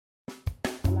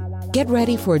Get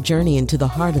ready for a journey into the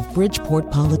heart of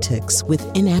Bridgeport politics with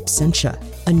In Absentia,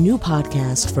 a new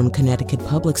podcast from Connecticut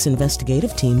Public's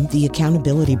investigative team, The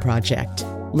Accountability Project.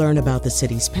 Learn about the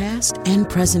city's past and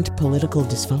present political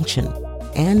dysfunction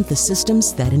and the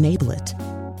systems that enable it.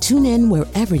 Tune in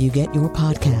wherever you get your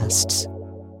podcasts.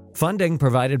 Funding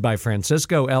provided by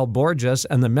Francisco L. Borges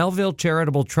and the Melville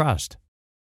Charitable Trust.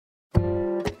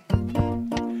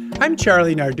 I'm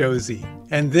Charlie Nardozzi,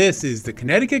 and this is the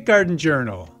Connecticut Garden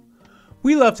Journal.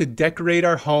 We love to decorate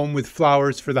our home with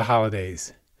flowers for the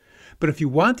holidays. But if you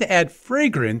want to add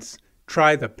fragrance,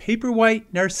 try the Paperwhite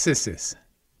narcissus.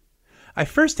 I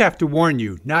first have to warn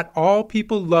you, not all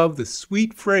people love the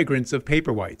sweet fragrance of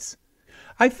paperwhites.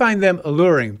 I find them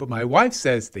alluring, but my wife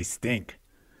says they stink.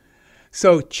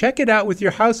 So check it out with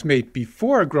your housemate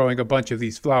before growing a bunch of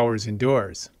these flowers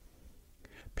indoors.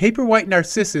 Paperwhite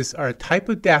narcissus are a type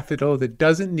of daffodil that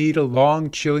doesn't need a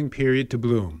long chilling period to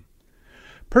bloom.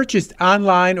 Purchased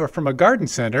online or from a garden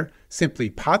center, simply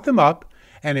pot them up,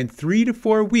 and in 3 to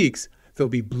 4 weeks, they'll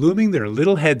be blooming their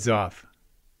little heads off.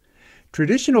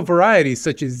 Traditional varieties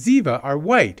such as Ziva are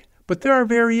white, but there are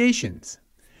variations.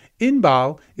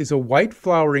 Inbal is a white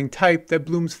flowering type that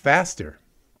blooms faster.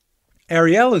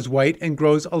 Ariel is white and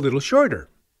grows a little shorter.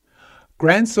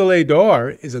 Grand Soleil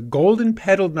d'Or is a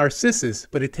golden-petaled narcissus,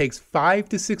 but it takes 5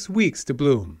 to 6 weeks to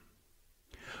bloom.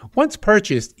 Once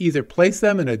purchased, either place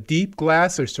them in a deep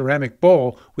glass or ceramic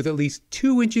bowl with at least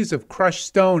 2 inches of crushed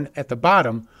stone at the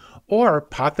bottom, or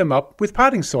pot them up with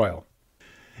potting soil.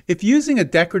 If using a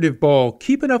decorative bowl,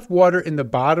 keep enough water in the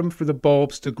bottom for the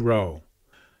bulbs to grow.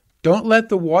 Don't let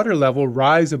the water level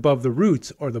rise above the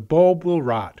roots or the bulb will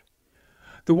rot.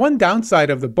 The one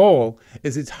downside of the bowl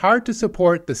is it's hard to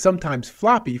support the sometimes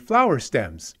floppy flower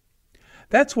stems.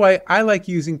 That's why I like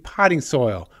using potting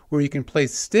soil, where you can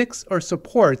place sticks or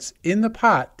supports in the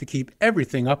pot to keep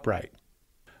everything upright.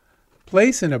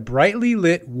 Place in a brightly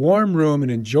lit, warm room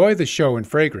and enjoy the show and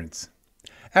fragrance.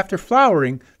 After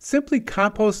flowering, simply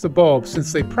compost the bulbs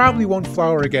since they probably won't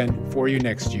flower again for you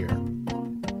next year.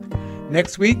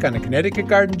 Next week on the Connecticut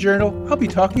Garden Journal, I'll be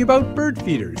talking about bird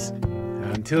feeders.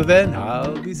 Until then,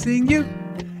 I'll be seeing you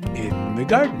in the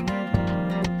garden.